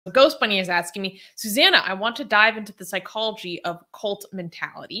Ghost Bunny is asking me, Susanna, I want to dive into the psychology of cult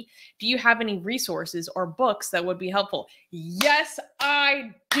mentality. Do you have any resources or books that would be helpful? Yes,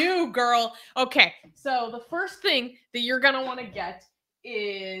 I do, girl. Okay, so the first thing that you're going to want to get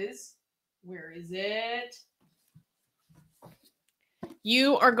is, where is it?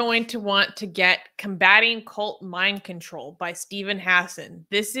 You are going to want to get Combating Cult Mind Control by Stephen Hassan.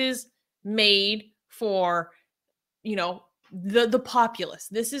 This is made for, you know, the populace.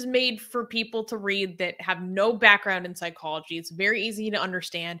 This is made for people to read that have no background in psychology. It's very easy to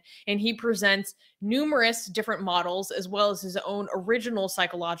understand, and he presents numerous different models as well as his own original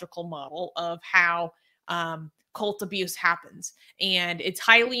psychological model of how cult abuse happens. And it's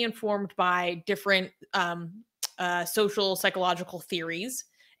highly informed by different social psychological theories,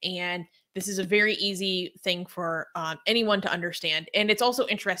 and this is a very easy thing for anyone to understand. And it's also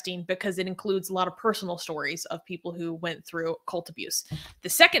interesting because it includes a lot of personal stories of people who went through cult abuse. The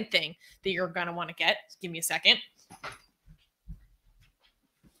second thing that you're going to want to get, give me a second.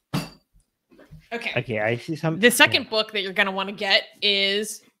 Okay, I see some. The second book that you're going to want to get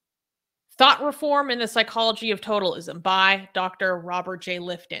is Thought Reform and the Psychology of Totalism by Dr. Robert J.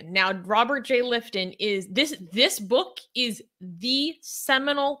 Lifton. Now, Robert J. Lifton is this book is the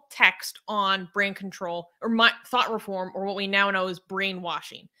seminal text on brain control or thought reform, or what we now know as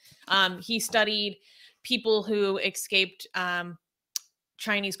brainwashing. He studied people who escaped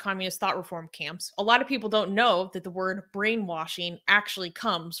Chinese communist thought reform camps. A lot of people don't know that the word brainwashing actually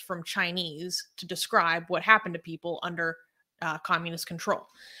comes from Chinese to describe what happened to people under communist control.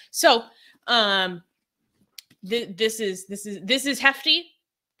 So this is hefty.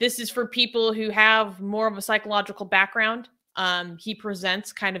 This is for people who have more of a psychological background. He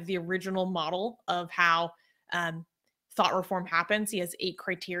presents kind of the original model of how thought reform happens. He has 8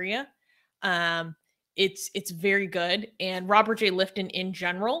 criteria. It's very good. And Robert J. Lifton in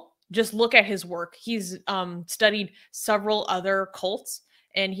general, just look at his work. He's studied several other cults,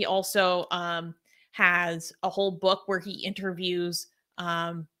 and he also has a whole book where he interviews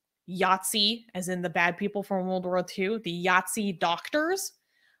Yahtzee, as in the bad people from World War II, the Yahtzee doctors.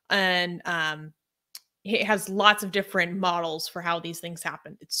 And he has lots of different models for how these things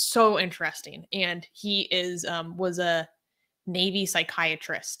happen. It's so interesting. And he was a Navy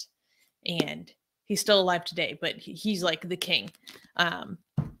psychiatrist, and he's still alive today, but he's like the king. And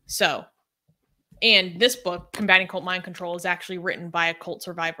this book, Combating Cult Mind Control, is actually written by a cult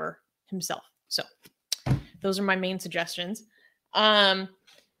survivor himself. So those are my main suggestions. Now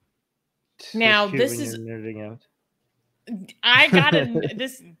this is nerding out. I got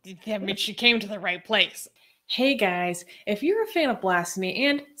this. Damn it, she came to the right place. Hey guys, if you're a fan of Blasphemy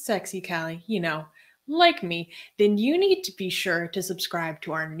and Sexy Callie, you know, like me, then you need to be sure to subscribe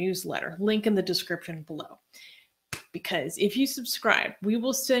to our newsletter. Link in the description below. Because if you subscribe, we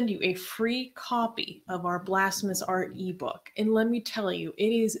will send you a free copy of our Blasphemous Art ebook. And let me tell you, it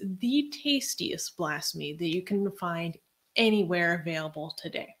is the tastiest blasphemy that you can find anywhere available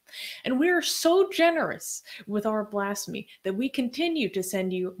today. And we are so generous with our blasphemy that we continue to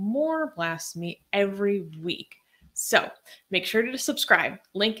send you more blasphemy every week. So make sure to subscribe.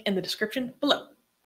 Link in the description below.